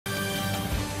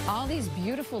All these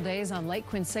beautiful days on Lake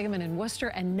Quinsigamond in Worcester,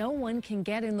 and no one can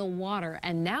get in the water.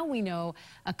 And now we know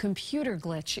a computer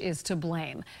glitch is to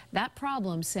blame. That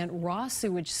problem sent raw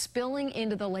sewage spilling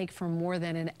into the lake for more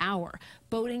than an hour.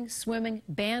 Boating, swimming,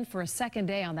 banned for a second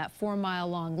day on that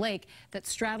 4-mile-long lake that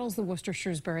straddles the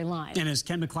Worcester-Shrewsbury line. And as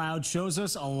Ken MacLeod shows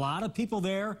us, a lot of people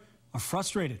there are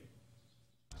frustrated.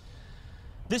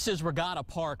 This is Regatta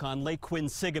Park on Lake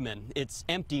Quinsigamond. It's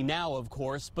empty now, of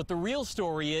course, but the real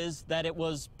story is that it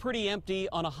was pretty empty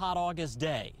on a hot August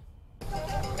day.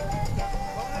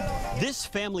 This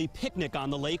family picnic on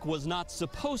the lake was not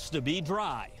supposed to be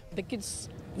dry. The kids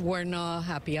were not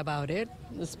happy about it,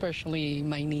 especially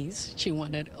my niece. She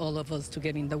wanted all of us to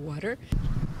get in the water.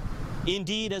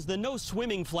 Indeed, as the no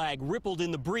swimming flag rippled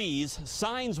in the breeze,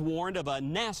 signs warned of a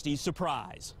nasty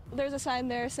surprise. There's a sign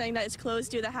there saying that it's closed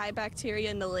due to high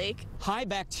bacteria in the lake. High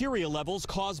bacteria levels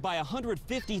caused by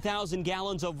 150,000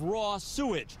 gallons of raw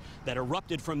sewage that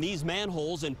erupted from these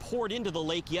manholes and poured into the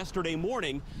lake yesterday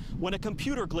morning when a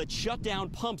computer glitch shut down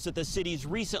pumps at the city's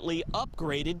recently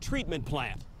upgraded treatment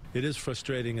plant. It is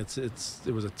frustrating. It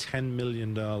was a $10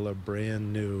 million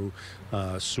brand new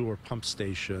sewer pump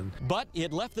station. But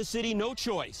it left the city no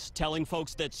choice, telling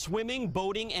folks that swimming,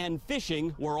 boating, and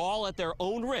fishing were all at their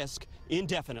own risk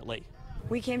indefinitely.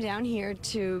 We came down here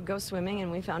to go swimming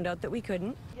and we found out that we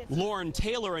couldn't. Lauren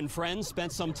Taylor and friends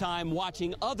spent some time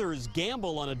watching others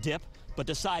gamble on a dip, but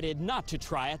decided not to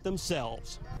try it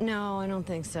themselves. No, I don't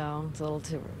think so. It's a little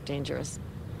too dangerous.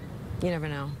 You never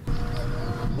know.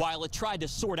 While it tried to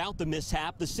sort out the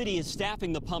mishap, the city is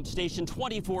staffing the pump station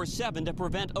 24/7 to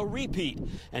prevent a repeat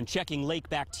and checking lake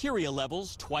bacteria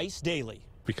levels twice daily.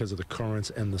 Because of the currents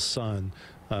and the sun,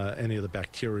 any of the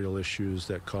bacterial issues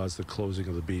that caused the closing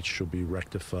of the beach should be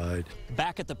rectified.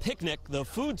 Back at the picnic, the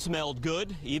food smelled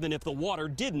good, even if the water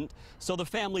didn't, so the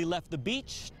family left the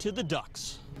beach to the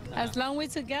ducks. As long as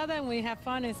we're together and we have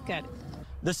fun, it's good.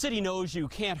 The city knows you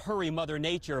can't hurry Mother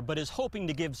Nature, but is hoping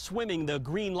to give swimming the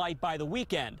green light by the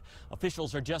weekend.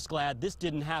 Officials are just glad this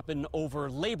didn't happen over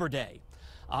Labor Day.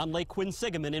 On Lake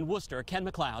Quinsigamond in Worcester, Ken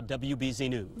MacLeod, WBZ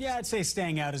News. Yeah, I'd say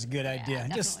staying out is a good idea.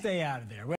 Just stay out of there.